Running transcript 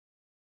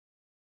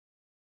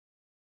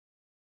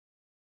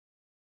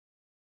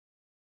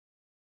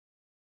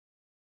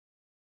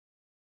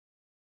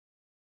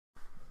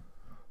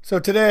So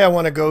today I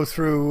want to go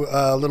through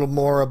a little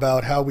more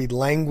about how we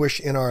languish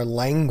in our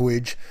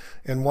language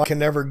and why we can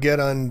never get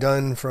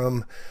undone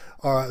from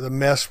the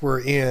mess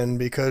we're in,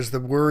 because the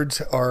words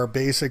are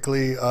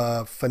basically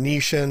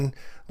Phoenician,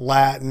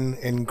 Latin,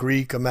 and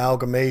Greek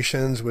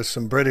amalgamations with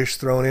some British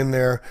thrown in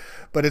there.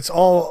 But it's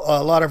all,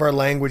 a lot of our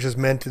language is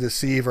meant to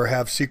deceive or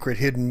have secret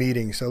hidden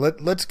meanings. So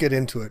let's get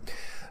into it.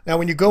 Now,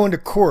 when you go into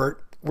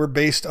court, we're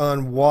based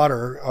on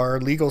water. Our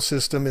legal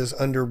system is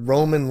under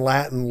Roman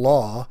Latin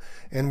law,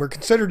 and we're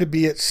considered to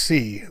be at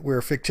sea.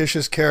 We're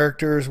fictitious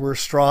characters, we're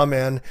straw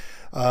men,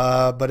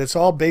 but it's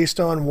all based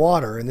on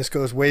water. And this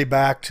goes way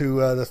back to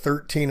the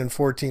 13 and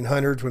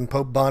 1400s when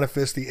Pope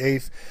Boniface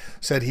VIII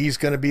said he's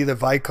going to be the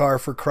vicar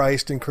for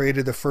Christ and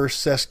created the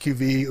first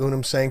SQV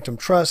Unum Sanctum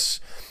Trusts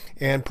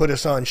and put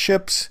us on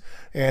ships.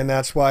 And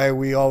that's why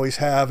we always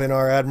have in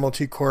our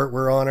Admiralty Court,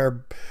 we're on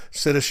our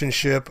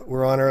citizenship,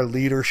 we're on our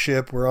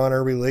leadership, we're on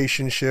our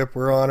relationship,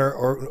 we're on our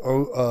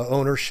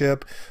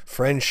ownership,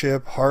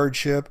 friendship,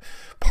 hardship,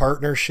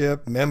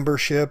 partnership,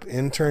 membership,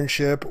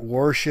 internship,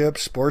 warship,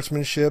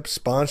 sportsmanship,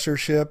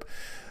 sponsorship,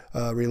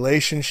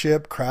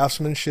 relationship,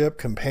 craftsmanship,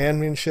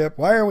 companionship.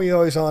 Why are we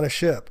always on a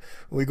ship?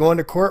 When we go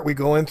into court, we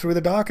go in through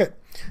the docket,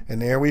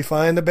 and there we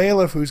find the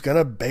bailiff who's going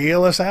to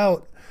bail us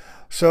out.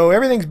 So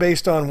everything's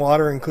based on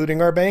water,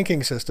 including our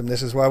banking system.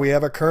 This is why we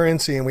have a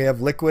currency and we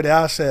have liquid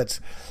assets,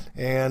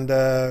 and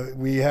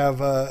we have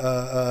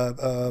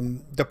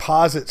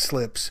deposit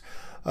slips,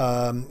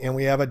 and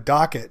we have a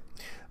docket.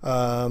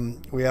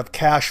 We have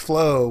cash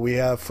flow, we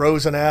have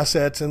frozen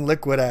assets and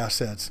liquid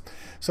assets.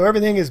 So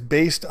everything is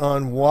based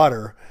on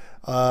water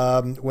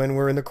when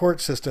we're in the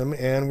court system,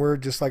 and we're,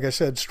 just like I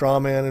said, straw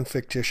man and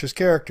fictitious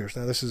characters.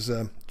 Now this is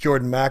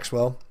Jordan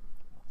Maxwell,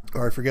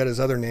 or I forget his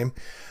other name.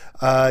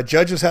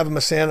 Judges have a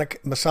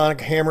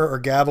Masonic hammer or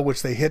gavel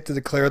which they hit to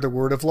declare the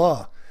word of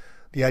law.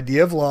 The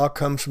idea of law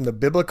comes from the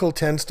biblical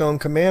 10 stone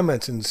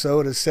commandments, and so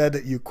it is said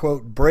that you,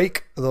 quote,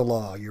 break the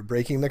law. You're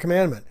breaking the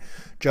commandment.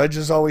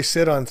 Judges always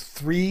sit on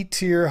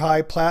 3-tier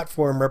high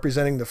platform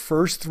representing the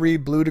first 3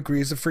 blue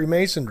degrees of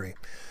Freemasonry.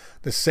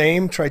 The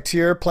same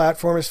tri-tier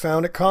platform is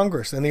found at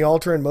Congress and the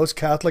altar in most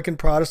Catholic and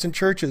Protestant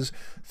churches,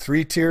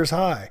 3 tiers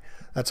high.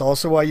 That's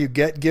also why you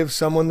give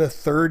someone the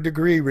 3rd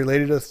degree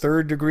related to the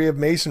 3rd degree of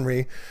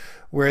Masonry,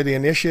 where the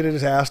initiate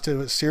is asked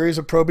a series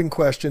of probing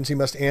questions he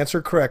must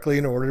answer correctly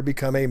in order to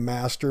become a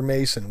Master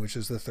Mason, which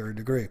is the 3rd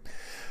degree.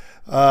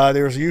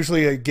 There's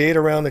usually a gate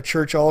around the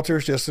church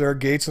altars, just as there are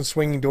gates and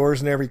swinging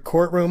doors in every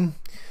courtroom,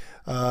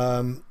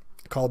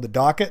 called the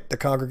docket. The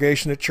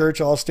congregation at church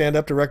all stand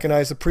up to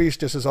recognize the priest,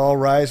 just as all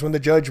rise when the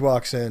judge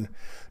walks in.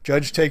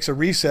 Judge takes a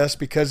recess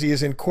because he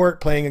is in court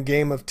playing a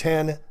game of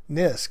 10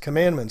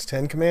 commandments,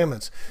 10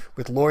 commandments,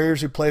 with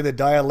lawyers who play the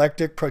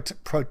dialectic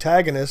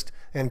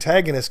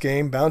protagonist-antagonist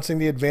game, bouncing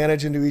the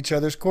advantage into each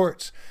other's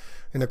courts.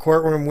 In the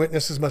courtroom,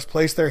 witnesses must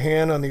place their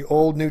hand on the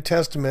Old New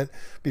Testament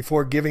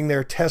before giving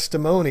their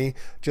testimony,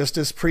 just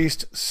as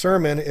priest's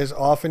sermon is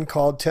often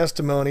called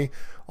testimony,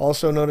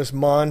 also known as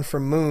mon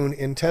from moon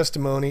in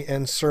testimony,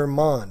 and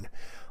sermon.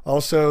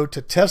 Also,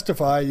 to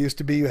testify used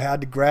to be you had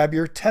to grab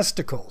your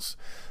testicles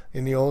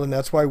in the old, and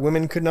that's why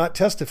women could not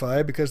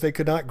testify, because they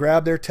could not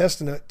grab their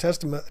testicles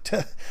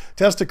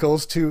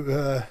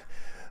to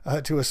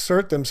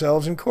assert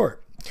themselves in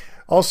court.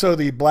 Also,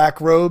 the black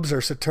robes are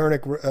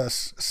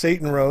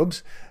Satan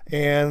robes,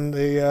 and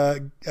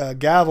the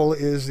gavel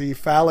is the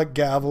phallic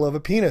gavel of a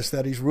penis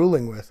that he's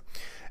ruling with.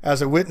 As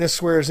a witness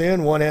swears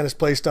in, one hand is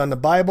placed on the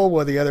Bible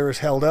while the other is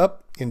held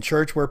up. In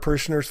church, where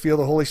parishioners feel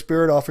the Holy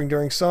Spirit offering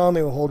during psalm,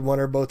 they will hold one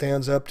or both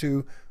hands up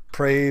to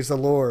praise the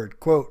Lord.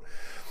 Quote,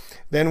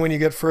 then when you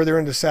get further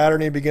into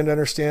Saturn, you begin to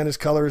understand his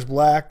color is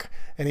black,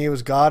 and he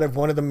was god of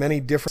one of the many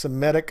different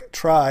Semitic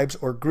tribes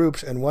or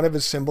groups, and one of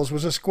his symbols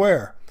was a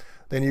square.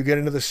 Then you get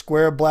into the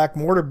square black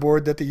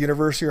mortarboard that the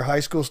university or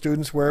high school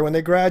students wear when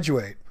they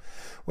graduate.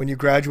 When you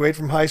graduate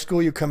from high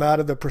school, you come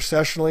out of the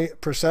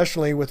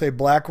processionally with a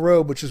black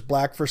robe, which is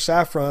black for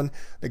Saffron,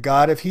 the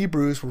god of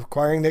Hebrews,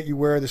 requiring that you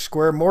wear the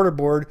square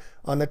mortarboard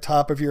on the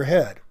top of your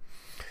head.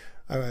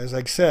 As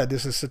I said,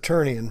 this is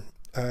Saturnian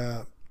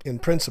in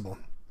principle.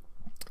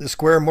 The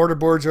square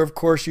mortarboards are, of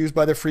course, used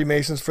by the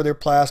Freemasons for their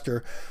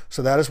plaster,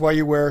 so that is why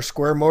you wear a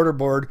square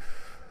mortarboard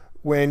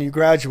when you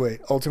graduate,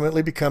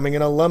 ultimately becoming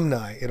an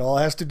alumni. It all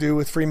has to do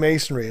with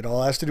Freemasonry. It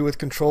all has to do with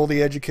control of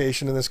the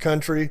education in this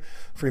country.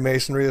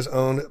 Freemasonry is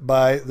owned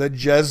by the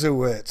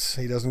Jesuits.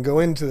 He doesn't go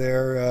into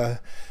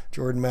there.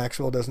 Jordan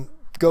Maxwell doesn't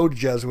go to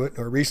Jesuit,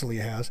 or recently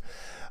has.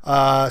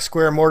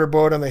 Square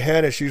mortarboard on the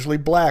head is usually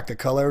black, the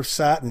color of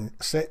Saturn,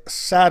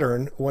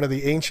 one of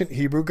the ancient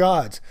Hebrew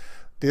gods.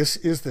 This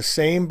is the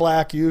same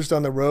black used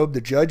on the robe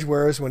the judge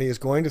wears when he is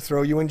going to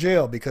throw you in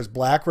jail, because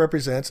black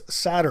represents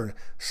Saturn.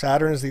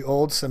 Saturn is the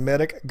old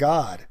Semitic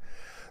god.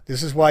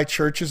 This is why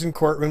churches and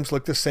courtrooms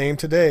look the same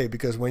today,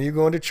 because when you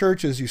go into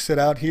churches, you sit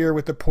out here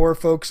with the poor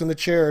folks in the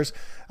chairs,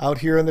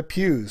 out here in the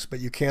pews, but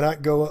you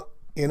cannot go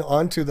in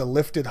onto the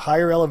lifted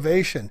higher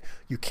elevation.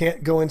 You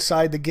can't go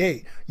inside the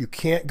gate. You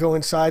can't go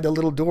inside the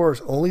little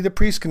doors. Only the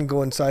priest can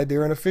go inside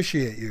there and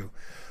officiate you.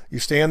 You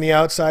stay on the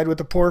outside with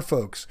the poor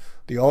folks.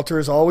 The altar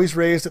is always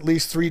raised at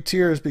least 3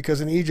 tiers because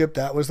in Egypt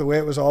that was the way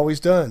it was always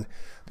done.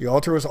 The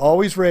altar was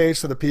always raised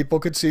so the people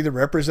could see the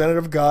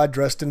representative of God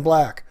dressed in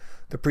black.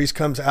 The priest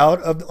comes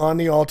out on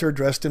the altar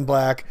dressed in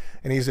black,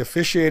 and he's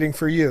officiating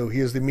for you. He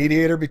is the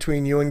mediator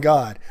between you and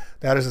God.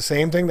 That is the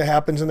same thing that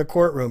happens in the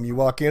courtroom. You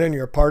walk in and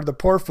you're a part of the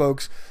poor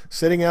folks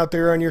sitting out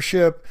there on your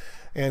ship,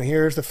 and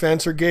here's the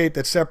fence or gate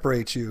that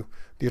separates you.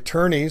 The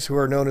attorneys, who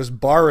are known as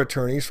bar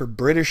attorneys for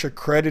British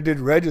accredited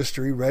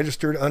registry,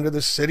 registered under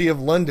the City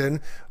of London,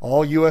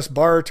 all U.S.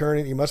 bar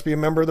attorney, you must be a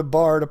member of the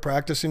bar to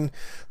practice in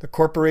the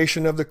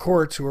corporation of the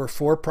courts, who are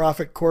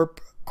for-profit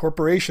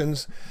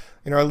corporations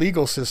in our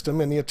legal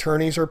system, and the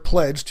attorneys are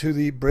pledged to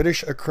the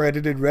British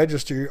accredited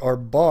registry, or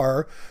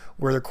bar,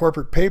 where the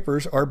corporate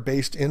papers are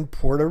based in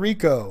Puerto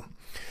Rico.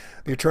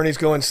 The attorneys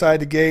go inside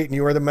the gate, and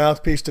you are the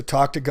mouthpiece to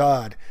talk to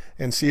God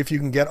and see if you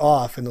can get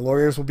off. And the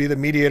lawyers will be the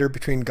mediator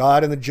between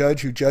God and the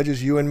judge who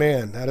judges you and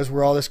man. That is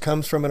where all this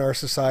comes from in our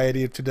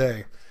society of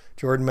today.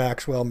 Jordan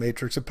Maxwell,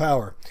 Matrix of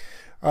Power.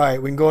 All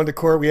right, we can go into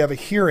court. We have a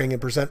hearing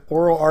and present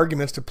oral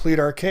arguments to plead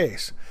our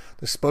case.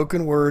 The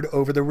spoken word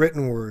over the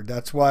written word.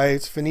 That's why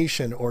it's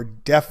Phoenician, or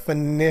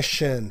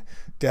definition.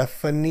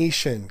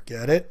 Definition.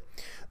 Get it?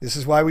 This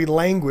is why we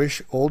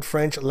languish, Old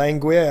French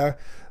languere,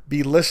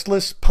 be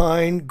listless,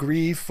 pine,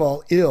 grieve,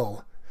 fall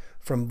ill.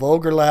 From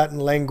vulgar Latin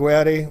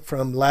languere,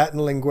 from Latin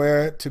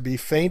languere, to be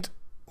faint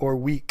or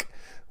weak,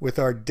 with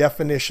our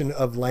definition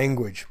of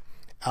language.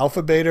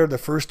 Alpha, beta are the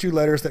first 2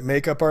 letters that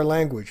make up our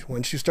language.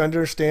 Once you start to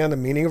understand the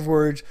meaning of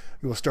words,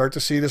 you will start to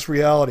see this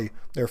reality.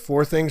 There are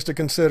 4 things to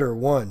consider.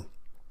 1,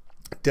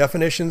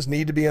 definitions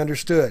need to be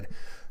understood.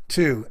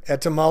 2,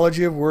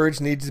 etymology of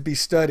words needs to be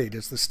studied.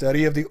 It's the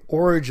study of the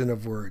origin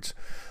of words.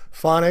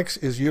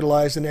 Phonics is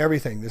utilized in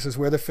everything. This is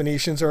where the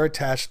Phoenicians are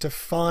attached to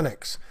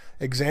phonics.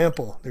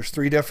 Example, there's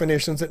 3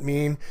 definitions that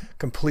mean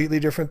completely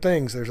different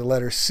things. There's a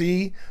letter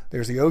C,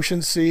 there's the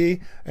ocean sea,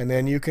 and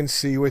then you can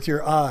see with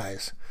your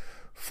eyes.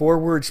 4,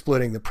 word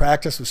splitting, the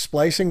practice of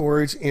splicing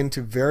words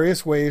into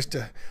various ways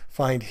to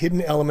find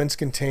hidden elements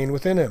contained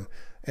within them.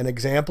 An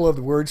example of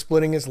the word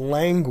splitting is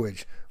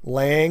language.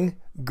 Lang,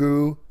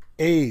 gu,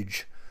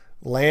 age.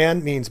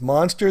 Lan means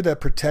monster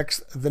that protects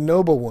the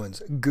noble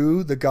ones.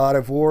 Gu, the god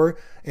of war,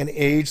 and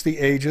age, the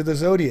age of the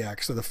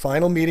zodiac. So the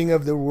final meaning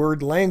of the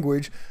word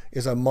language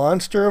is a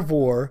monster of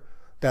war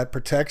that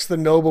protects the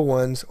noble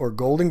ones, or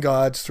golden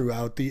gods,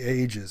 throughout the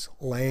ages.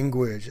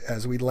 Language,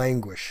 as we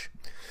languish.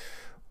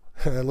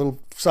 A little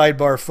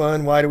sidebar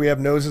fun. Why do we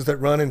have noses that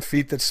run and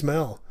feet that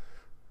smell?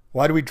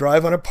 Why do we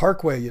drive on a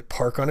parkway yet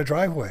park on a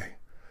driveway?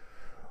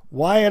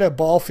 Why at a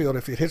ball field,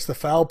 if it hits the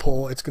foul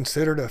pole, it's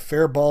considered a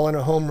fair ball and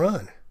a home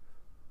run?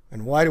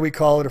 And why do we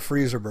call it a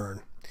freezer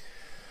burn?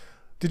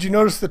 Did you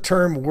notice the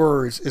term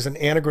words is an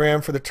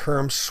anagram for the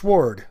term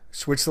sword?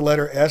 Switch the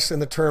letter S in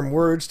the term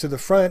words to the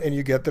front and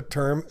you get the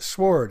term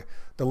sword.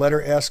 The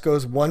letter S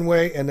goes one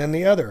way and then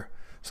the other.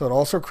 So it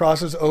also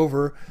crosses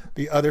over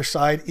the other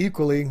side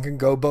equally and can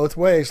go both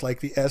ways, like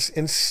the S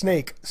in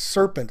snake,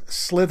 serpent,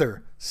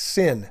 slither,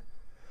 sin.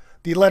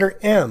 The letter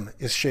M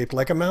is shaped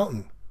like a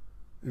mountain.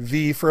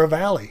 V for a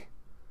valley.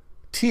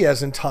 T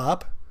as in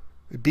top,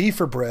 B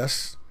for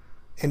breasts,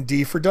 and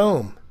D for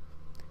dome,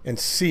 and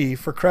C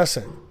for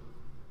crescent.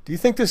 Do you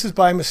think this is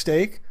by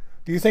mistake?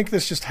 Do you think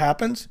this just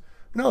happens?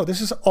 No, this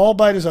is all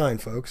by design,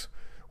 folks.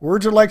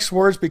 Words are like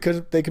swords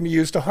because they can be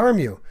used to harm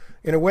you.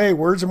 In a way,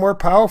 words are more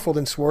powerful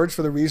than swords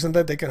for the reason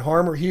that they can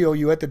harm or heal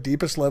you at the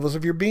deepest levels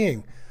of your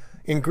being.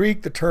 In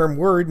Greek, the term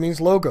word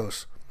means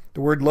logos.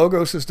 The word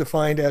logos is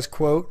defined as,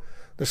 quote,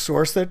 the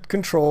source that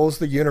controls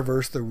the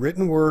universe, the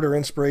written word or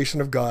inspiration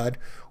of God,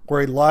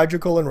 or a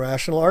logical and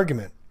rational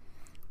argument.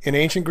 In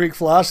ancient Greek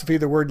philosophy,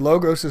 the word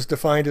logos is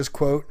defined as,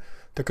 quote,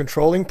 the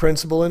controlling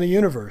principle in the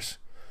universe.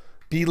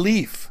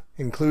 Belief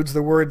includes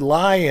the word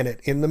lie in it,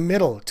 in the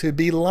middle, to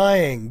be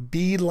lying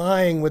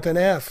with an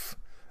F.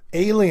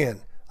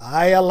 Alien,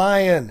 I a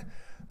lion.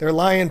 They're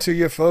lying to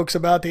you folks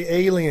about the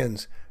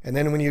aliens. And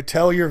then when you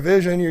tell your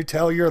vision, you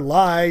tell your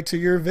lie to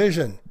your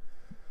vision.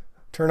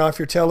 Turn off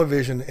your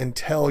television and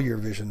tell your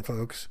vision,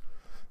 folks.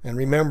 And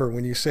remember,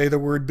 when you say the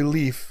word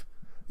belief,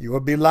 you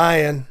will be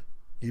lying.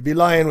 You be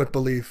lying with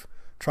belief.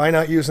 Try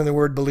not using the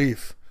word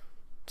belief.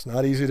 It's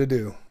not easy to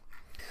do.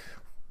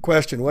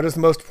 Question, what is the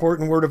most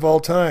important word of all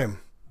time?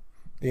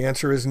 The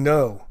answer is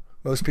no.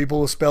 Most people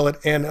will spell it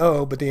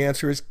N-O, but the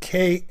answer is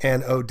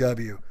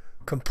K-N-O-W.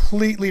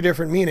 Completely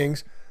different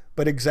meanings,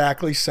 but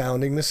exactly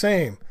sounding the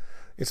same.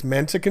 It's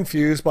meant to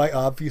confuse by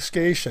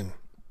obfuscation.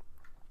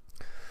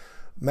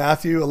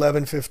 Matthew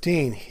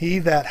 11:15, he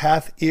that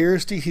hath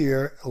ears to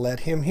hear,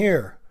 let him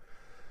hear.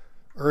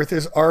 Earth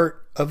is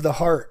art of the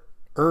heart.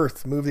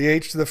 Earth, move the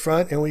H to the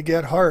front and we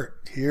get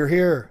heart. Hear,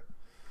 hear.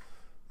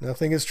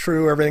 Nothing is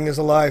true. Everything is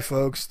a lie,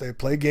 folks. They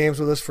play games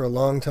with us for a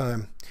long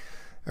time.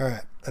 All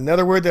right.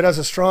 Another word that has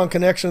a strong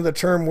connection to the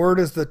term word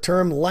is the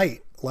term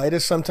light. Light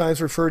is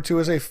sometimes referred to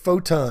as a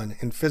photon.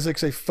 In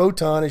physics, a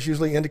photon is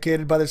usually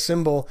indicated by the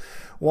symbol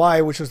Y,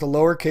 which is the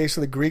lowercase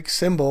of the Greek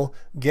symbol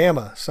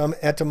gamma. Some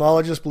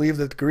etymologists believe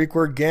that the Greek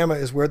word gamma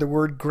is where the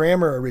word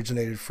grammar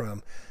originated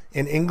from.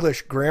 In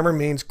English, grammar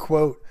means,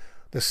 quote,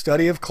 the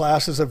study of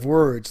classes of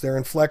words, their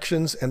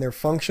inflections and their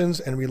functions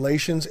and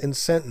relations in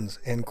sentence,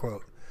 end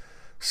quote.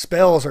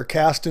 Spells are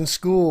cast in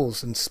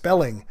schools and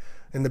spelling,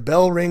 and the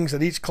bell rings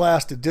at each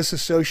class to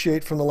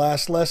disassociate from the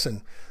last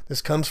lesson.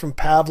 This comes from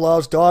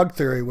Pavlov's dog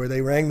theory, where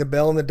they rang the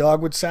bell and the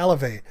dog would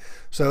salivate.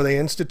 So they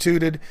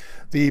instituted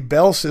the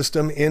bell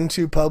system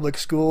into public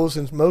schools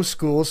and most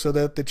schools so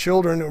that the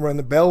children, when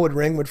the bell would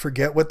ring, would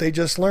forget what they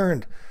just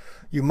learned.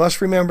 You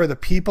must remember the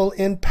people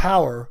in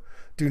power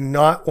do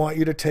not want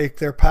you to take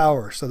their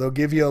power. So they'll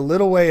give you a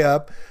little way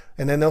up,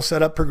 and then they'll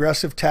set up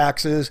progressive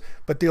taxes,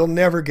 but they'll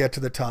never get to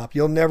the top.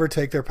 You'll never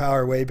take their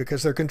power away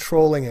because they're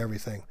controlling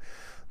everything.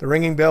 The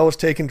ringing bell was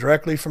taken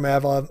directly from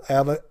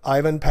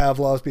Ivan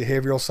Pavlov's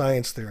behavioral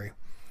science theory.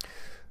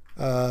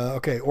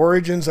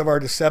 Origins of our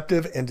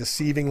deceptive and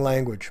deceiving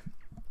language.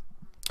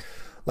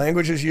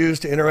 Language is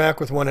used to interact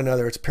with one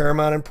another. It's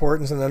paramount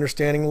importance in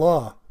understanding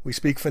law. We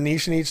speak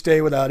Phoenician each day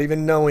without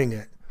even knowing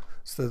it.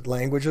 It's the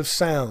language of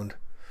sound.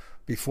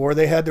 Before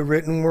they had the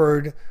written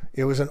word,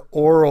 it was an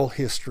oral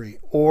history,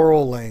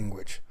 oral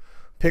language.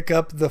 Pick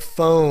up the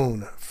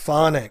phone,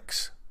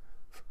 phonics.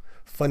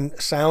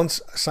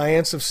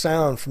 Science of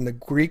sound, from the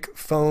Greek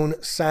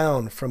phone,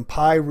 sound, from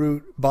pi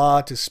root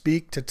ba, to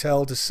speak, to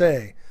tell, to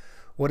say.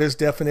 What is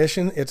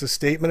definition? It's a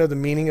statement of the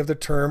meaning of the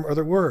term or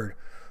the word.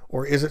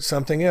 Or is it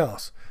something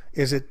else?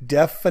 Is it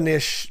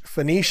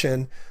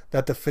Phoenician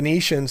that the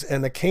Phoenicians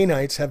and the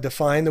Canaanites have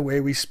defined the way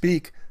we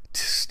speak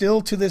still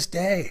to this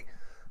day,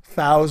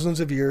 thousands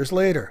of years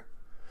later?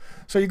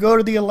 So you go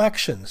to the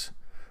elections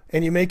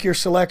and you make your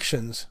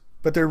selections,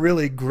 but they're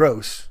really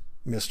gross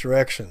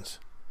misdirections.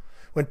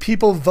 When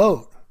people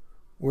vote,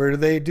 where do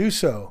they do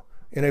so?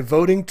 In a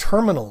voting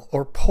terminal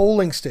or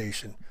polling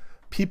station.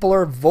 People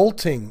are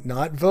voting,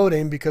 not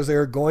voting, because they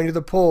are going to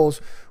the polls,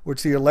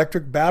 which the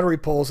electric battery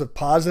polls have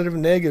positive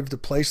and negative to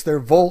place their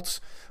votes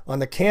on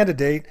the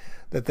candidate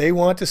that they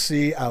want to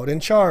see out in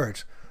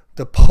charge.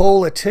 The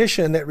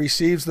politician that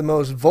receives the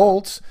most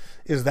votes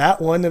is that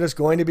one that is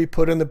going to be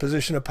put in the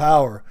position of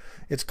power.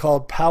 It's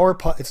called power.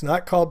 It's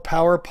not called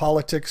power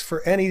politics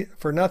for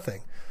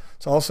nothing.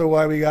 It's also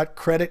why we got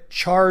credit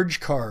charge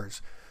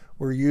cards.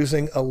 We're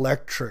using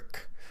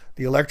electric.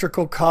 The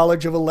Electoral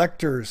College of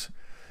Electors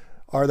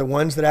are the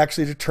ones that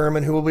actually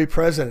determine who will be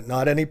president,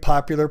 not any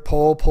popular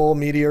poll,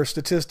 media, or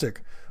statistic.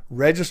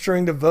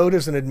 Registering to vote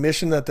is an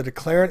admission that the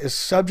declarant is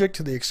subject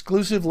to the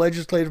exclusive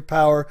legislative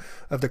power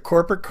of the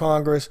corporate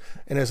Congress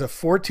and is a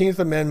 14th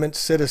Amendment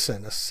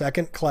citizen, a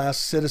second-class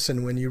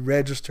citizen when you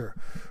register.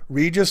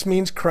 Regis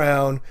means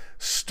crown.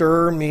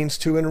 Stir means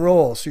to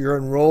enroll. So you're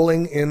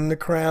enrolling in the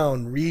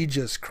crown.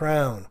 Regis,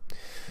 crown.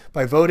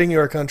 By voting, you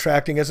are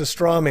contracting as a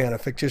straw man, a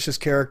fictitious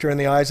character in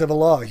the eyes of a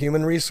law, a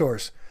human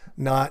resource,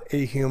 not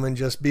a human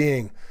just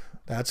being.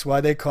 That's why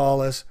they call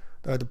us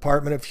the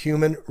Department of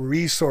Human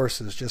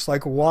Resources, just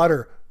like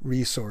water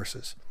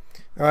resources.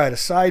 All right, a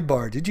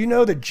sidebar. Did you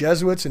know the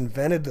Jesuits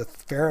invented the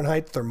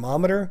Fahrenheit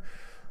thermometer?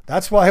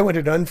 That's why when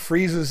it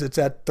unfreezes, it's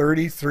at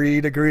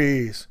 33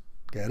 degrees.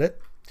 Get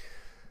it?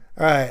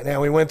 All right,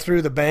 now we went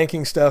through the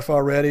banking stuff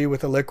already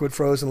with the liquid,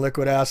 frozen,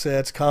 liquid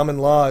assets. Common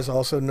law is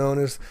also known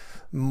as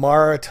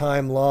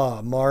maritime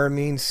law. Mar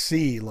means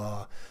sea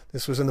law.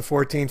 This was in the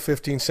 14th,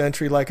 15th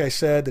century. Like I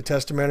said, the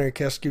Testamentary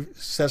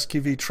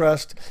Cesquive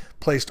Trust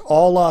placed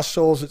all lost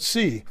souls at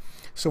sea.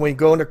 So when we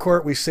go into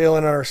court, we sail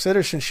in on our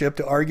citizenship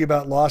to argue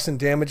about loss and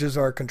damages,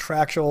 our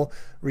contractual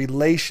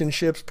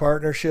relationships,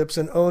 partnerships,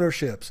 and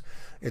ownerships.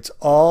 It's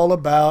all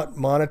about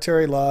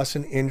monetary loss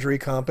and injury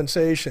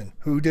compensation.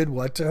 Who did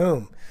what to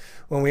whom?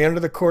 When we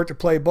enter the court to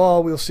play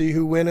ball, we'll see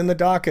who win in the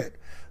docket.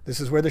 This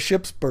is where the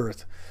ship's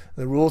birth.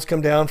 The rules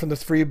come down from the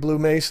 3 Blue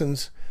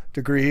Masons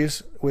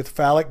degrees with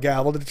phallic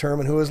gavel to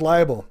determine who is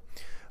liable.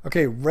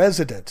 Okay,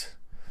 resident.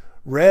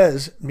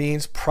 Res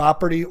means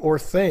property or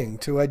thing.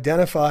 To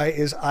identify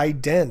is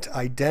ident.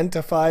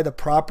 Identify the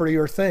property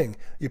or thing.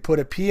 You put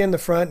a P in the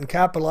front and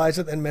capitalize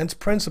it and means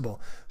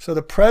principal. So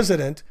the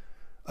president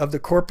of the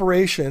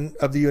corporation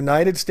of the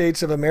United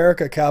States of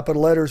America,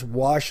 capital letters,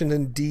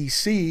 Washington,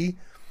 D.C.,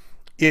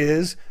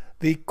 is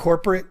the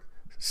corporate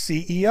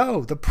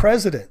CEO, the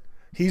president.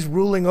 He's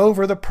ruling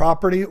over the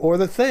property or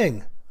the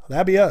thing.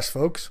 That'd be us,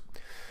 folks.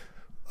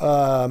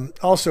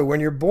 Also, when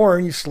you're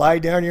born, you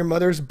slide down your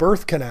mother's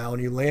birth canal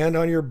and you land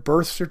on your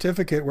birth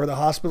certificate where the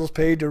hospital's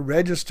paid to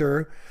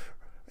register,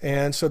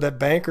 and so that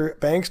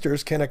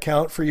banksters can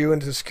account for you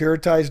into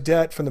securitized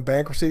debt from the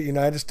bankruptcy the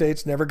United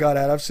States never got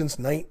out of since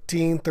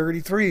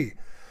 1933.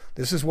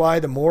 This is why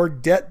the more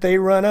debt they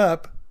run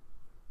up,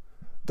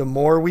 the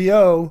more we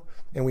owe.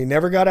 And we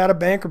never got out of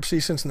bankruptcy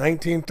since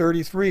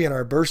 1933, and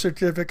our birth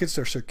certificates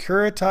are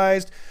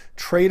securitized,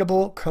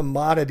 tradable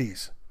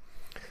commodities.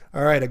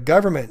 All right, a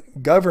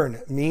government.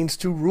 Govern means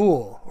to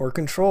rule or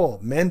control.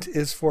 Ment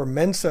is for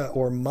mensa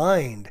or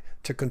mind,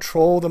 to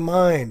control the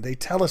mind. They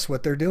tell us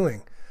what they're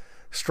doing.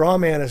 Straw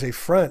man is a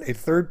front. A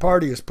third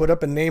party is put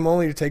up in name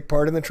only to take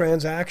part in the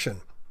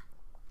transaction.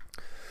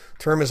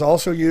 Term is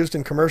also used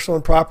in commercial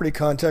and property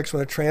context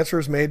when a transfer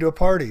is made to a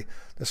party.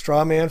 The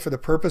straw man for the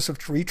purpose of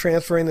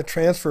retransferring the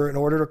transfer in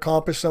order to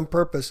accomplish some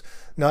purpose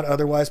not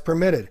otherwise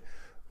permitted.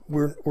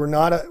 We're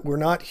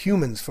not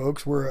humans,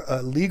 folks. We're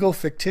a legal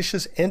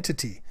fictitious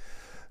entity.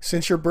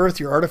 Since your birth,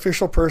 your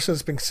artificial person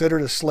has been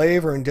considered a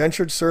slave or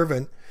indentured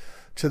servant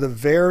to the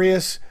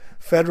various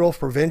federal,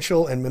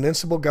 provincial, and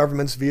municipal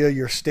governments via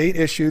your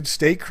state-issued,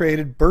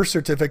 state-created birth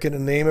certificate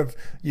in the name of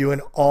you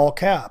in all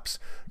caps.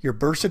 Your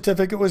birth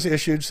certificate was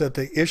issued so that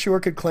the issuer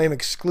could claim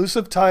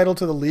exclusive title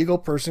to the legal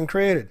person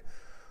created.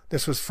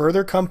 This was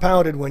further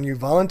compounded when you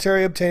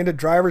voluntarily obtained a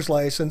driver's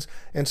license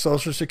and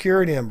social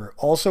security number,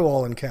 also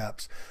all in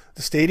caps.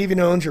 The state even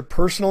owns your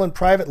personal and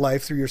private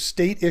life through your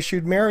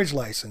state-issued marriage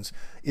license,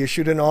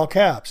 issued in all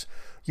caps.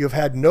 You have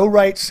had no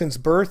rights since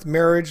birth,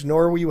 marriage,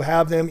 nor will you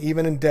have them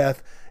even in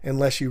death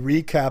unless you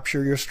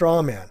recapture your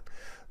straw man.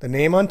 The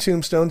name on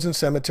tombstones and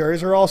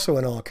cemeteries are also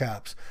in all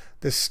caps.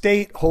 The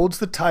state holds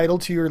the title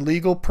to your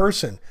legal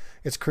person.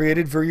 It's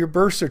created for your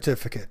birth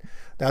certificate.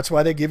 That's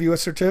why they give you a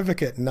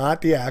certificate,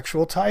 not the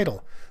actual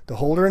title. The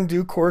holder in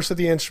due course of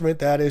the instrument,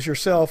 that is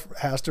yourself,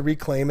 has to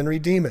reclaim and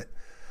redeem it.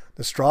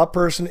 The straw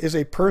person is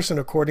a person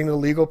according to the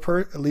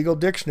legal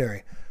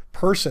dictionary.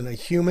 Person, a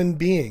human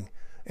being.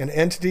 An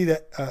entity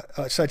that,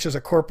 such as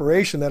a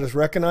corporation that is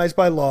recognized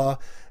by law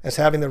as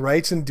having the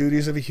rights and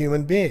duties of a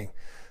human being.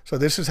 So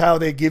this is how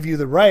they give you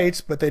the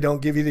rights, but they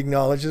don't give you the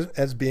acknowledgement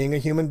as being a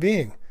human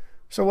being.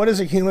 So what is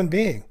a human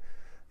being?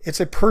 It's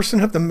a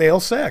person of the male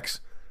sex.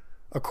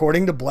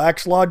 According to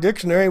Black's Law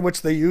Dictionary,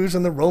 which they use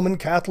in the Roman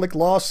Catholic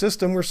law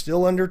system we're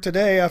still under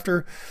today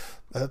after,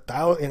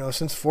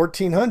 since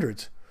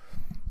 1400s.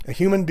 A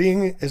human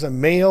being is a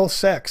male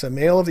sex, a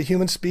male of the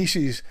human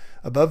species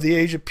above the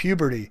age of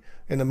puberty.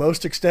 In the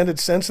most extended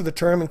sense of the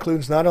term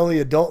includes not only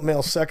adult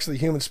male sex of the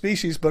human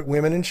species, but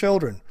women and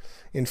children.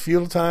 In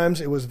feudal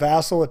times, it was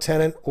vassal, a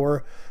tenant,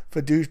 or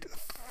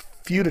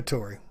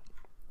feudatory.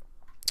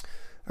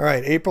 All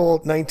right, April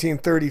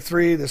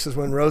 1933, this is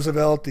when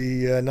Roosevelt,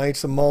 the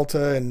Knights of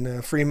Malta,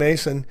 and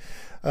Freemason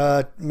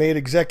made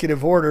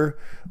executive order.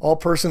 All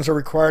persons are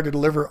required to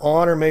deliver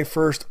on or May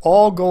 1st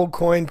all gold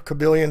coin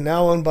bullion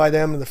now owned by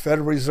them in the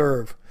Federal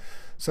Reserve.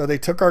 So they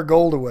took our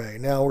gold away.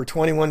 Now we're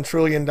 $21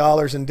 trillion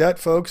in debt,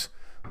 folks.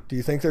 Do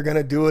you think they're going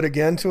to do it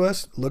again to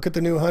us? Look at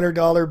the new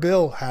 $100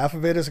 bill. Half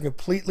of it is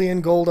completely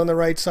in gold on the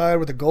right side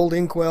with a gold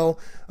inkwell,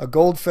 a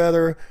gold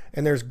feather,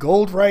 and there's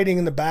gold writing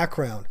in the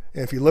background.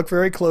 And if you look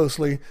very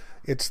closely,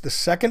 it's the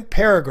second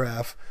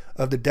paragraph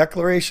of the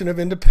Declaration of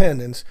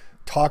Independence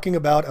talking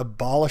about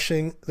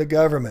abolishing the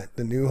government,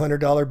 the new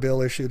 $100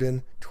 bill issued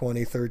in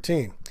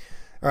 2013.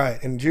 All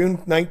right, in June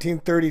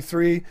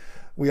 1933,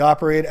 we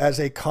operate as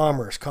a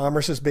commerce.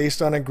 Commerce is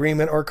based on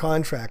agreement or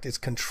contract. It's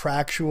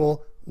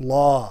contractual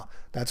law.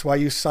 That's why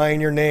you sign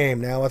your name,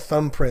 now a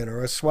thumbprint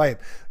or a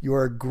swipe. You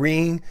are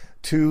agreeing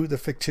to the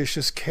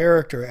fictitious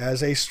character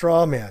as a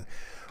straw man.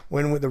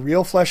 When the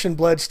real flesh and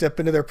blood step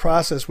into their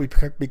process, we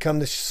become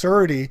the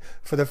surety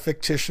for the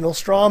fictional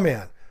straw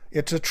man.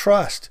 It's a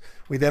trust.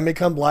 We then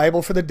become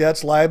liable for the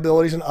debts,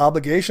 liabilities, and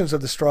obligations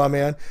of the straw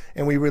man,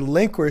 and we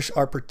relinquish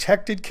our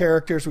protected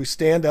characters. We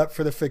stand up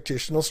for the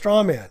fictional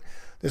straw man.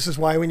 This is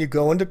why when you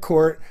go into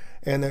court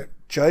and the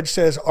judge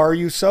says, "Are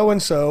you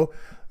so-and-so?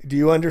 Do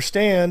you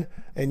understand?"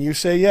 and you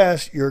say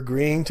yes, you're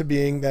agreeing to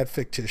being that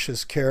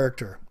fictitious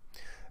character.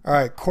 All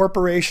right,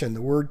 corporation.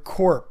 The word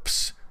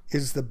corpse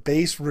is the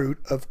base root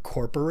of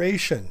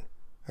corporation.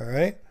 All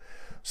right?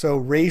 So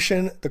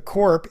ration the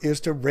corp is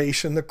to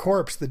ration the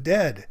corpse, the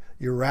dead.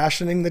 You're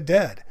rationing the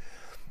dead.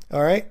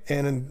 All right?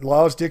 And in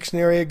Law's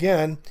Dictionary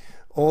again,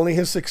 only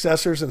his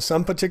successors in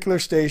some particular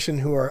station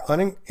who are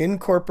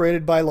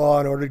unincorporated by law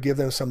in order to give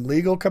them some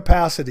legal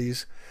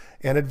capacities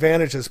and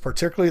advantages,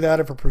 particularly that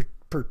of a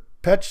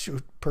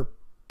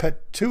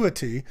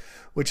perpetuity,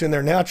 which in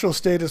their natural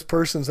state as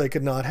persons they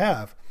could not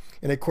have.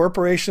 In a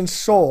corporation's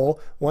soul,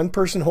 one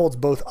person holds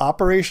both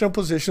operational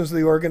positions of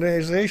the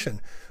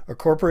organization. A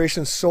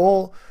corporation's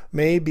soul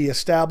may be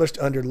established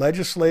under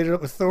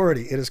legislative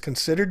authority. It is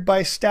considered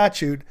by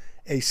statute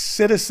a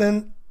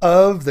citizen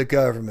of the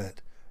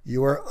government.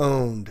 You are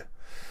owned.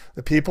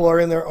 The people are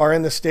in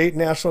the state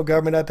and national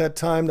government at that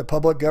time. The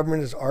public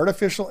government is an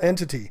artificial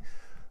entity.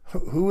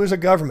 Who is a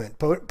government?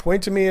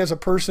 Point to me as a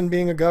person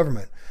being a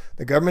government.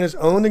 The government is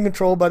owned and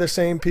controlled by the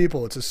same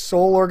people. It's a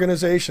sole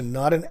organization,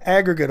 not an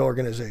aggregate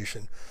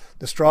organization.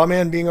 The straw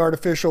man, being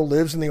artificial,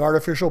 lives in the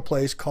artificial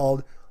place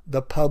called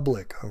the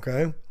public.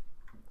 Okay?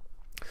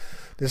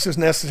 This is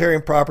necessary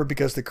and proper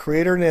because the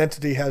creator and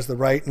entity has the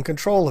right and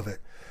control of it.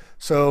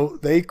 So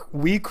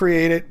we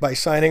create it by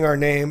signing our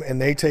name, and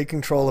they take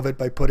control of it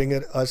by putting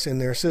us in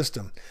their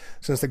system.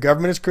 Since the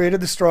government has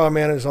created the straw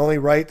man, it is only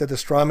right that the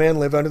straw man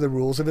live under the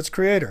rules of its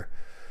creator.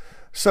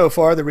 So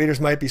far, the readers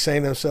might be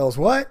saying to themselves,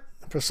 what?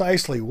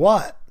 Precisely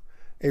what?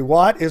 A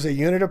watt is a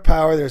unit of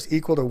power that is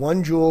equal to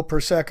 1 joule per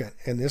second.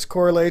 And this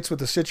correlates with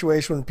the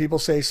situation when people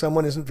say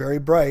someone isn't very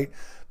bright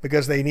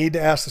because they need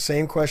to ask the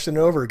same question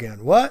over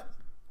again. What?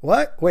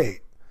 What?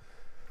 Wait.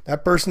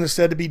 That person is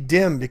said to be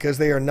dim because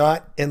they are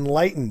not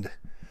enlightened.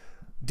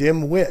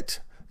 Dim-wit.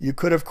 You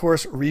could, of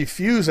course,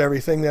 refuse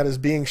everything that is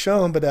being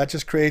shown, but that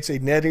just creates a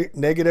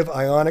negative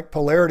ionic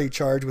polarity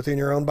charge within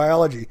your own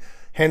biology.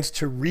 Hence,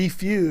 to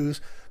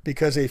refuse,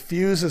 because a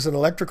fuse is an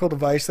electrical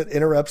device that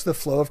interrupts the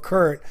flow of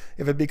current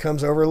if it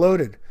becomes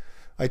overloaded.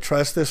 I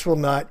trust this will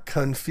not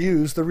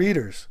confuse the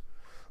readers.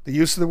 The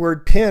use of the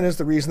word PIN is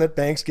the reason that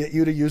banks get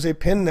you to use a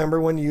PIN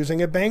number when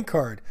using a bank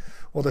card.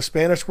 Well, the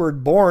Spanish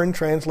word born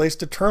translates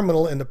to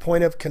terminal and the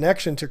point of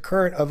connection to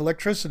current of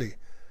electricity.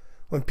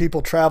 When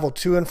people travel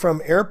to and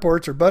from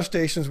airports or bus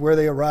stations, where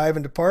they arrive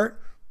and depart?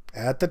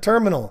 At the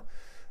terminal.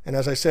 And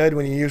as I said,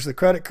 when you use the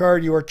credit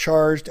card, you are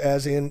charged,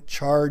 as in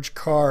charge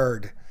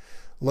card.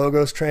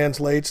 Logos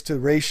translates to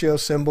ratio,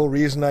 symbol,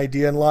 reason,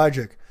 idea, and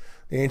logic.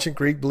 The ancient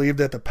Greek believed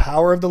that the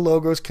power of the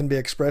logos can be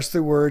expressed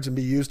through words and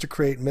be used to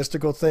create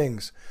mystical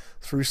things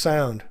through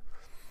sound.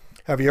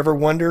 Have you ever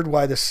wondered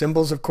why the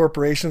symbols of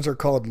corporations are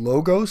called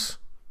logos?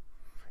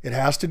 It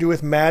has to do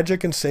with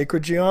magic and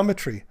sacred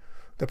geometry.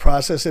 The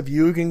process of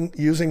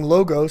using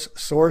logos,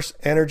 source,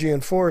 energy,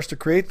 and force to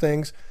create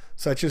things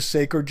such as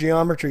sacred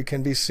geometry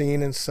can be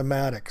seen in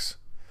somatics.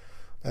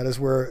 That is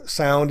where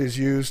sound is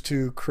used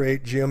to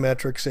create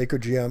geometric,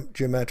 sacred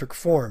geometric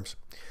forms.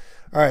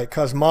 All right,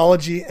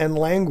 cosmology and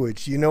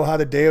language. You know how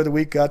the day of the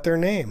week got their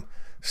name.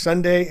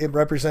 Sunday, it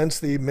represents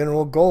the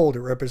mineral gold.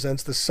 It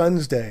represents the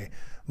sun's day.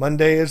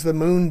 Monday is the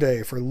moon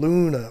day for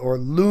Luna or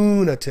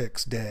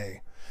Lunatics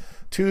Day.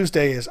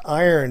 Tuesday is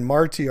Iron,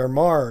 Marti, or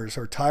Mars,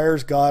 or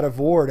Tyre's god of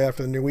war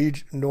after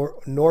the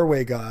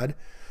Norway god.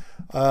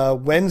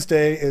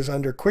 Wednesday is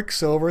under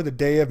Quicksilver, the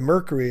day of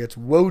Mercury. It's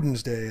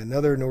Woden's Day,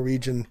 another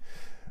Norwegian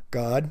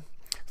god.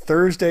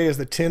 Thursday is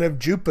the tin of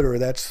Jupiter.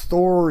 That's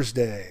Thor's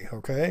Day,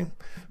 okay?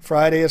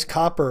 Friday is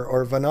Copper,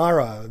 or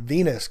Venera,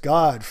 Venus,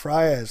 God.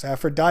 Freya's,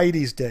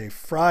 Aphrodite's Day.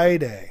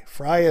 Friday,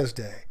 Freya's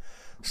Day.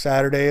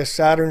 Saturday is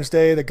Saturn's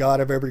Day, the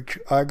god of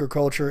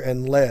agriculture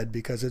and lead,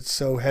 because it's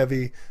so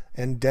heavy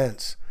and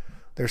dense.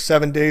 There's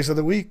 7 days of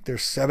the week.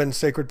 There's 7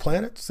 sacred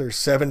planets. There's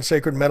 7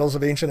 sacred metals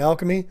of ancient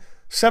alchemy,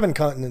 7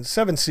 continents,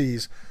 7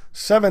 seas,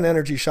 7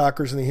 energy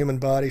chakras in the human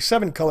body,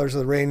 7 colors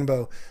of the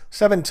rainbow,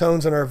 7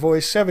 tones in our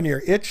voice,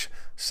 7-year itch,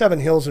 7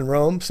 hills in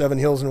Rome, 7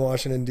 hills in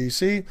Washington,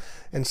 D.C.,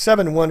 and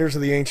 7 wonders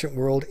of the ancient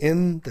world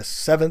in the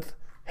 7th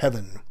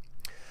heaven.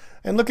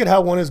 And look at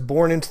how one is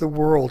born into the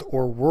world,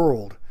 or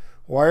world.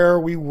 Why are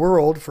we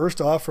world?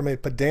 First off, from a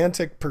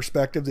pedantic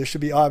perspective, this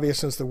should be obvious,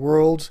 since the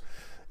world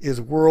is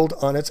world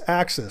on its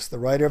axis. The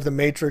writer of the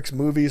Matrix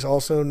movies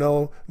also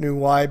knew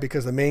why,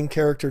 because the main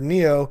character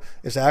Neo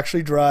is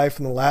actually derived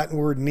from the Latin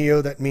word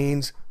neo, that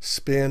means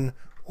spin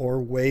or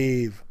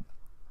wave.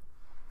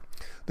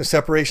 The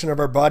separation of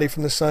our body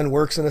from the sun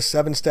works in a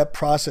 7-step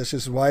process.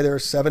 This is why there are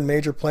 7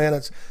 major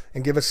planets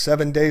and give us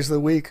 7 days of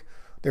the week.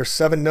 There are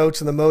 7 notes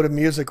in the mode of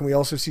music, and we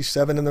also see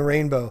 7 in the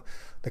rainbow.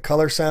 The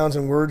color, sounds,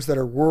 and words that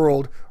are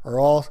world are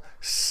all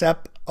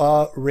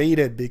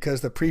sep-rated, because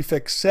the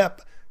prefix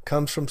sep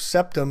comes from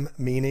septum,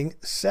 meaning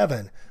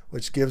 7,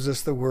 which gives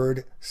us the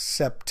word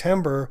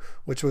September,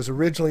 which was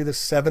originally the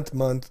 7th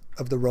month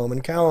of the Roman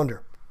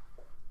calendar.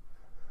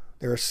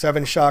 There are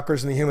 7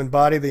 chakras in the human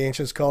body. The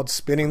ancients called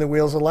spinning the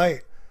wheels of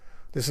light.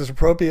 This is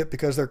appropriate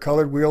because their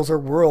colored wheels are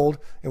world,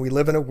 and we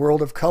live in a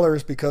world of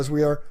colors because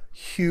we are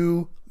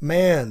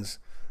humans.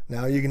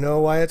 Now you know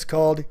why it's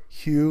called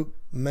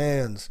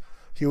humans.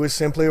 Hue is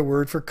simply a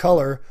word for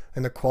color,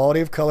 and the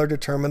quality of color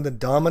determines the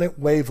dominant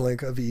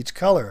wavelength of each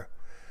color.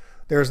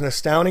 There is an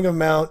astounding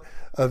amount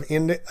of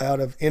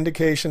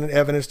indication and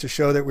evidence to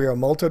show that we are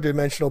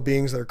multidimensional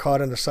beings that are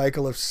caught in a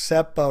cycle of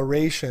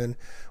separation,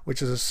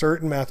 which is a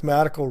certain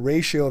mathematical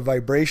ratio of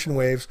vibration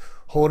waves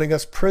holding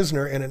us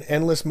prisoner in an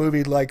endless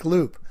movie-like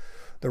loop.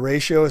 The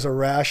ratio is a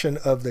ration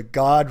of the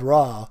God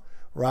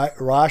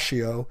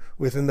ratio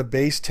within the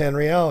base 10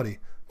 reality.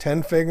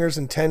 10 fingers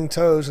and 10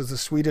 toes, as the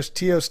Swedish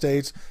Teo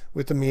states,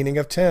 with the meaning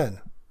of 10.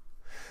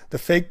 The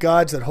fake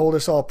gods that hold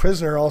us all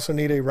prisoner also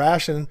need a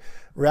ration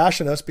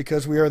us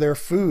because we are their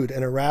food,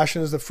 and a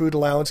ration is the food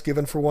allowance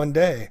given for 1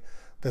 day.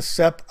 The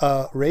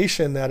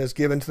separation that is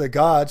given to the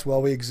gods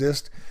while we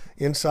exist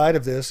inside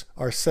of this,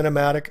 our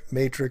cinematic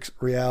matrix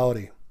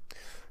reality.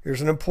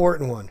 Here's an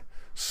important one.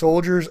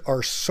 Soldiers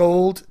are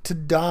sold to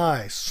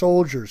die.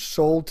 Soldiers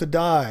sold to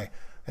die.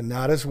 And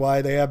that is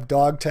why they have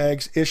dog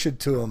tags issued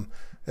to them,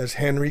 as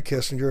Henry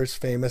Kissinger has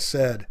famous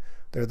said.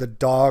 They're the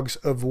dogs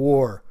of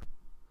war.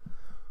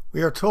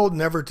 We are told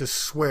never to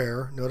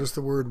swear. Notice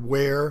the word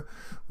 "where"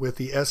 with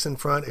the S in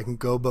front. It can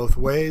go both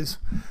ways.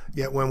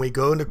 Yet when we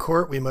go into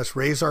court, we must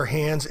raise our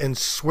hands and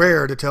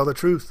swear to tell the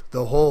truth,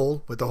 the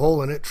whole, with the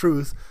hole in it,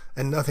 truth,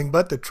 and nothing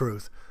but the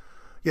truth.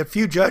 Yet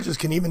few judges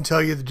can even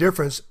tell you the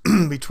difference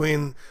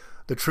between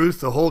the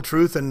truth, the whole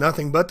truth, and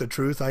nothing but the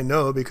truth. I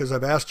know, because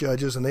I've asked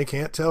judges and they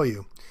can't tell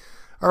you.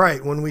 All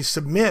right, when we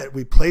submit,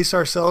 we place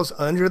ourselves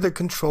under the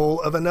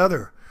control of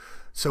another.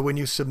 So when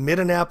you submit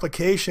an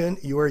application,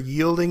 you are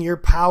yielding your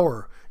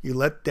power. You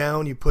let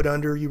down, you put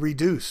under, you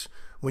reduce.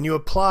 When you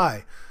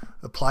apply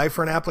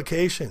for an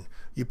application,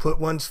 You put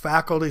one's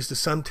faculties to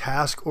some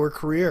task or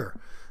career.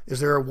 Is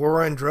there a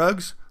war on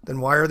drugs? Then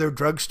why are there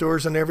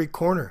drugstores on every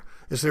corner?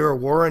 Is there a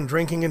war on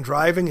drinking and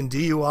driving and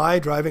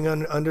DUI, driving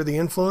under the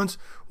influence?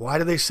 Why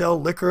do they sell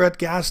liquor at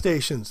gas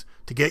stations?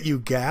 To get you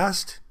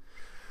gassed?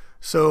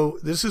 So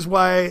this is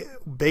why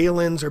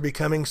bail-ins are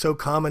becoming so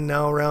common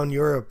now around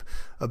Europe.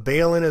 A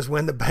bail-in is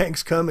when the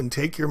banks come and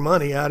take your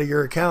money out of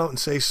your account and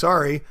say,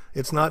 sorry,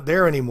 it's not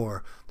there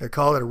anymore. They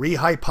call it a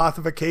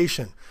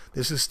rehypothecation.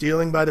 This is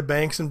stealing by the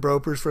banks and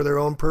brokers for their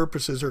own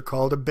purposes, or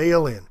called a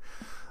bail-in.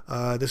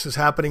 This is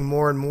happening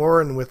more and more,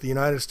 and with the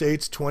United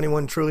States,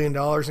 $21 trillion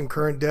in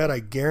current debt, I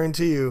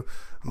guarantee you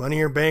money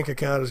in your bank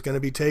account is going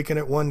to be taken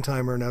at one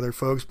time or another,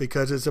 folks,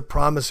 because it's a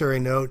promissory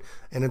note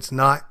and it's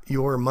not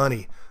your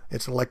money.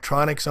 It's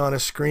electronics on a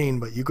screen,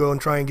 but you go and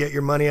try and get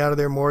your money out of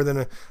there more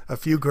than a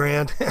few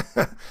grand,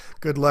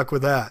 good luck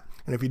with that.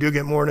 And if you do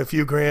get more than a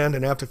few grand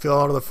and have to fill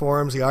out all the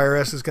forms, the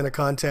IRS is going to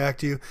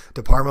contact you.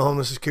 Department of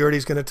Homeland Security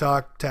is going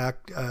to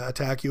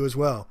attack you as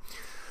well.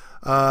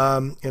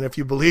 And if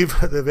you believe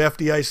the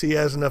FDIC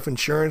has enough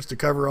insurance to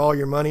cover all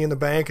your money in the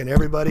bank and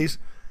everybody's,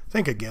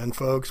 think again,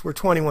 folks. We're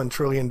 $21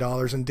 trillion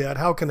in debt.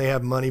 How can they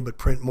have money but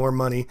print more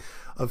money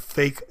of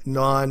fake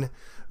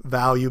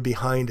non-value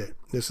behind it?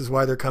 This is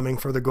why they're coming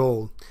for the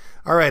gold.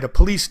 All right, a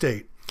police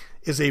state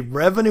is a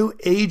revenue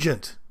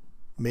agent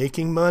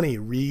making money,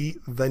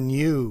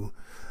 revenue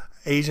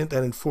agent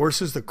that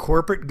enforces the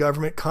corporate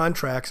government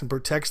contracts and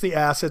protects the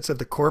assets of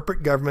the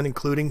corporate government,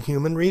 including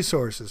human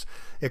resources.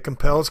 It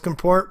compels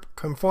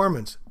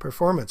performance,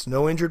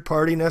 no injured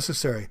party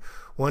necessary.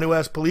 One who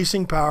has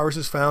policing powers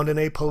is found in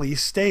a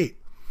police state.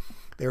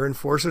 They're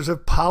enforcers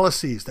of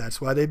policies. That's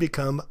why they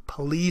become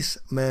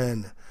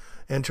policemen.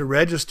 And to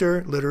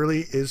register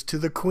literally is to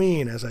the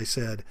queen, as I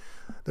said.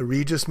 The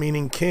regis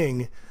meaning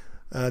king.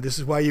 This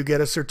is why you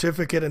get a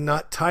certificate and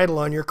not title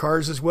on your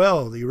cars as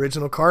well. The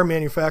original car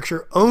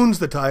manufacturer owns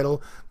the title,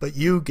 but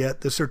you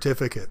get the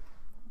certificate.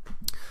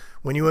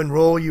 When you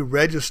enroll, you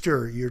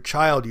register your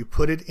child. You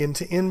put it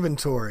into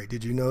inventory.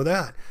 Did you know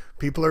that?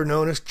 People are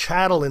known as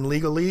chattel in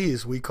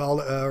legalese. We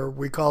call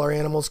our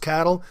animals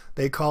cattle.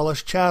 They call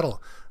us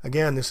chattel.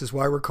 Again, this is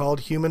why we're called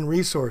human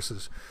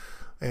resources.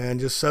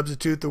 And just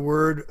substitute the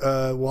word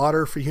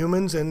water for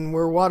humans, and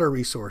we're water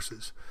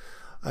resources.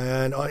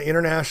 And on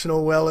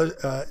international,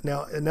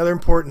 now another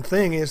important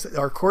thing is that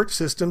our court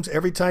systems,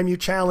 every time you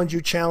challenge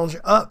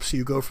up. So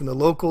you go from the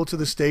local to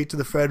the state to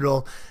the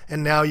federal,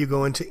 and now you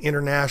go into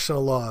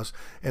international laws.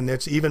 And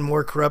it's even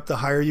more corrupt the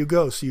higher you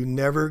go. So you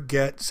never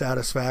get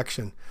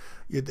satisfaction.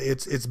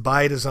 It's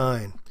by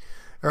design.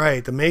 All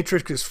right, the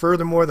matrix is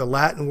furthermore the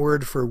Latin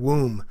word for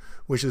womb,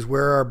 which is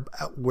where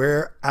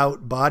our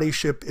body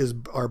ship is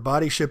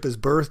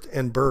birthed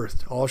and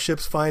birthed. All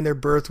ships find their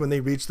birth when they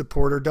reach the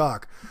port or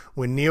dock.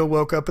 When Neo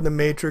woke up in the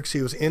Matrix,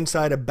 he was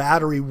inside a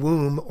battery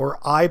womb or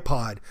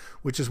iPod,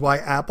 which is why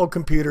Apple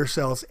Computer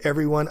sells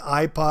everyone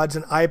iPods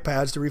and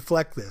iPads to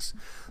reflect this.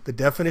 The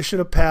definition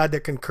of pad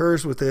that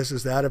concurs with this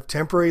is that of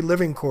temporary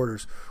living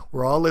quarters.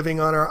 We're all living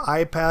on our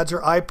iPads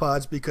or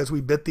iPods because we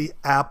bit the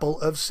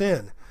apple of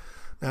sin.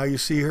 Now you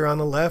see here on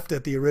the left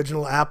that the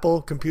original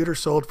Apple computer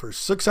sold for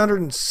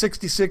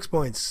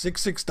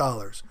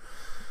 $666.66.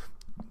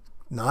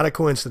 Not a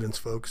coincidence,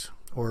 folks,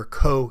 or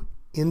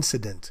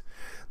coincident.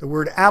 The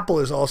word apple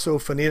is also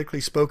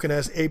phonetically spoken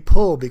as a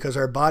pull because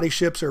our body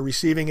ships are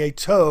receiving a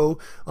tow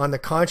on the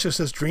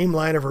consciousness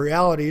dreamline of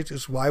reality, which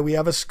is why we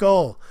have a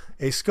skull.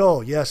 A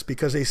skull, yes,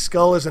 because a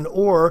skull is an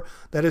oar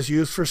that is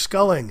used for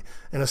sculling,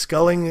 and a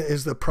sculling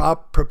is the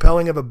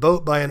propelling of a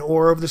boat by an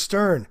oar of the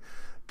stern.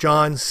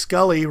 John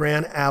Scully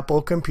ran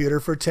Apple Computer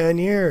for 10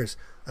 years.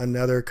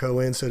 Another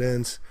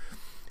coincidence.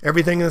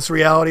 Everything in this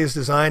reality is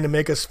designed to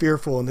make us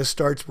fearful, and this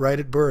starts right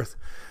at birth.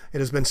 It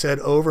has been said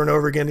over and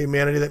over again to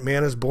humanity that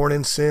man is born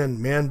in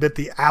sin. Man bit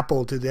the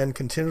apple to then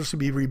continuously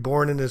be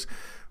reborn in his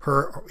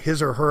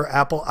or her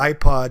Apple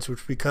iPods,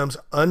 which becomes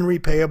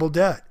unrepayable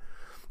debt.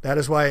 That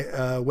is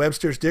why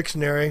Webster's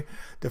dictionary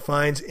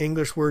defines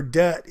English word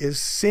debt is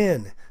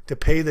sin, to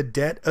pay the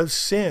debt of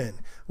sin,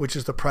 which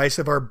is the price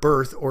of our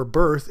birth or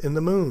birth in the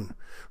moon.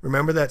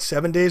 Remember that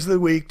 7 days of the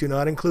week do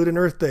not include an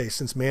earth day,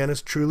 since man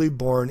is truly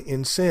born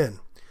in sin.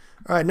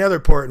 All right, another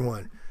important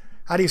one.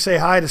 How do you say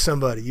hi to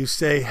somebody? You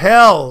say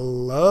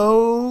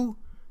hello.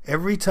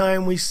 Every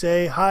time we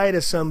say hi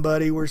to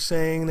somebody, we're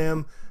saying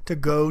them to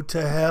go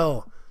to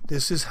hell.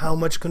 This is how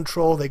much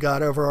control they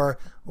got over our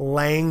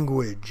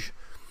language.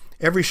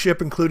 Every ship,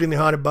 including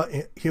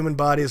the human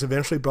body, is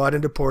eventually brought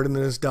into port and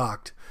then is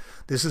docked.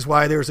 This is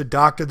why there's a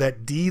doctor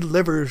that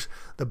delivers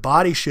the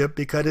body ship,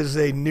 because it is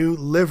a new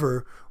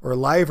liver or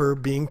liver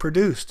being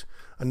produced.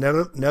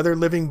 Another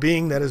living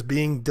being that is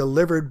being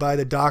delivered by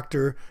the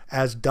doctor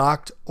as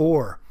docked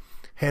ore.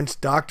 Hence,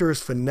 doctor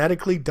is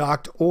phonetically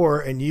docked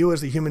ore, and you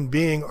as the human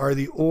being are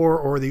the ore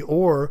or the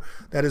ore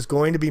that is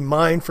going to be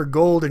mined for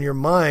gold in your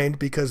mind,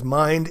 because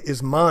mind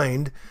is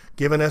mind,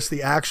 giving us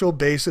the actual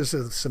basis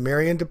of the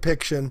Sumerian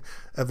depiction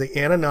of the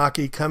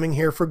Anunnaki coming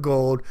here for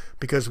gold,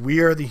 because we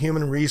are the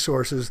human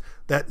resources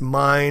that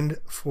mined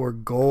for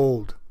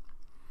gold.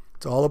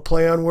 It's all a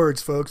play on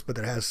words, folks, but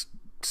it has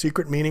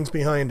secret meanings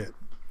behind it.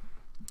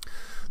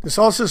 This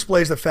also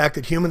displays the fact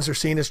that humans are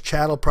seen as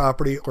chattel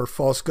property or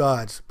false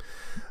gods.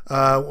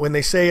 When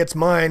they say it's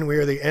mine, we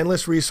are the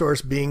endless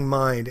resource being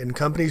mined, and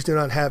companies do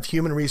not have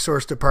human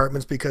resource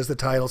departments because the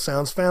title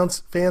sounds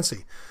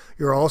fancy.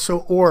 You're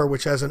also ore,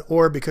 which has an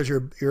oar because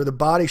you're the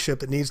body ship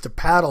that needs to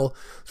paddle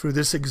through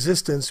this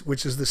existence,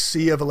 which is the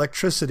sea of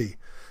electricity.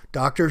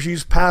 Doctors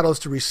use paddles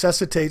to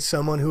resuscitate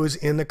someone who is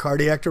in the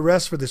cardiac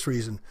arrest for this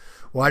reason.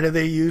 Why do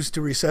they use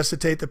to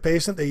resuscitate the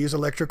patient? They use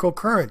electrical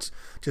currents,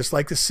 just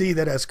like the sea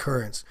that has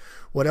currents.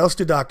 What else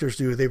do doctors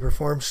do? They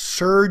perform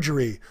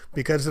surgery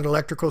because of an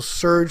electrical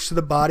surge to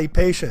the body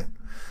patient.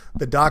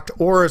 The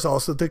doctor is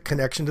also the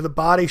connection to the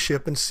body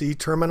ship and sea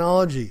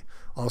terminology.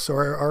 Also,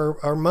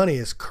 our money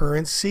is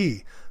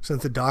currency,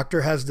 since the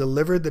doctor has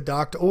delivered the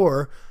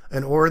doctor,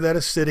 an ore that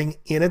is sitting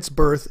in its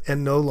berth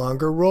and no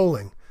longer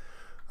rolling.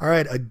 All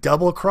right, a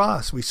double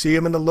cross. We see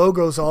them in the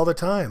logos all the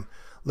time.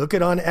 Look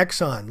at on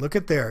Exxon. Look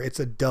at there. It's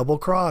a double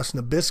cross.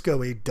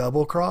 Nabisco, a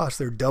double cross.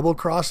 They're double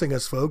crossing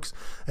us, folks.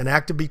 An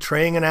act of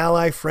betraying an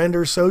ally, friend,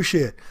 or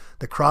associate.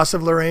 The cross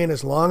of Lorraine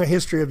has long a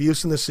history of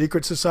use in the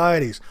secret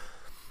societies.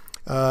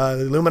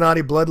 The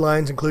Illuminati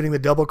bloodlines, including the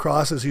double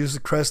crosses, use the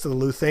crest of the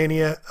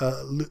Lithuania,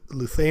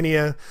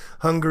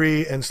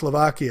 Hungary, and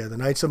Slovakia. The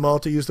Knights of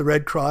Malta use the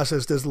red cross,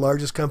 as does the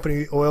largest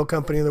oil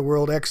company in the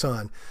world,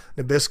 Exxon,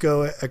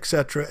 Nabisco,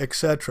 etc.,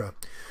 etc.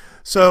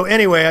 So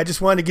anyway, I just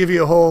wanted to give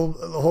you a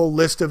whole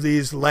list of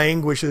these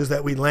languages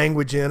that we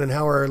language in and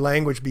how our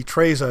language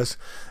betrays us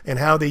and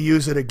how they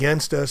use it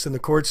against us. And the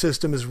court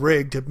system is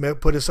rigged to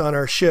put us on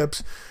our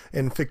ships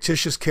and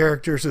fictitious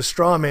characters as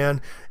straw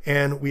man.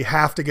 And we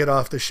have to get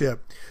off the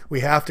ship. We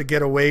have to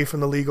get away from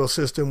the legal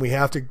system. We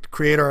have to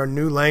create our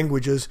new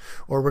languages,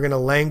 or we're going to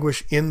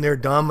languish in their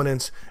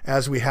dominance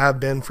as we have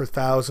been for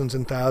thousands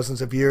and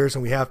thousands of years.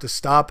 And we have to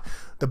stop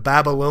the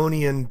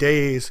Babylonian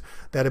days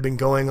that have been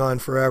going on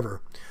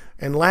forever.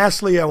 And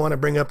lastly, I want to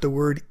bring up the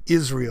word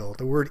Israel.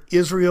 The word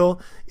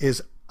Israel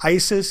is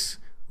Isis,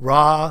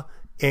 Ra,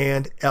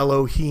 and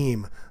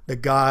Elohim, the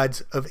gods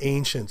of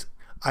ancients.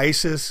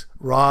 Isis,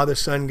 Ra, the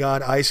sun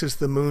god, Isis,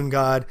 the moon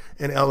god,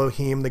 and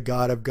Elohim, the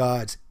god of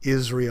gods.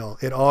 Israel.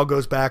 It all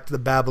goes back to the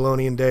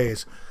Babylonian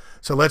days.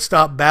 So let's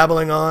stop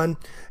babbling on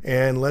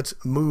and let's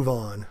move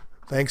on.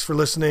 Thanks for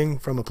listening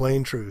from A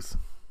Plain Truth.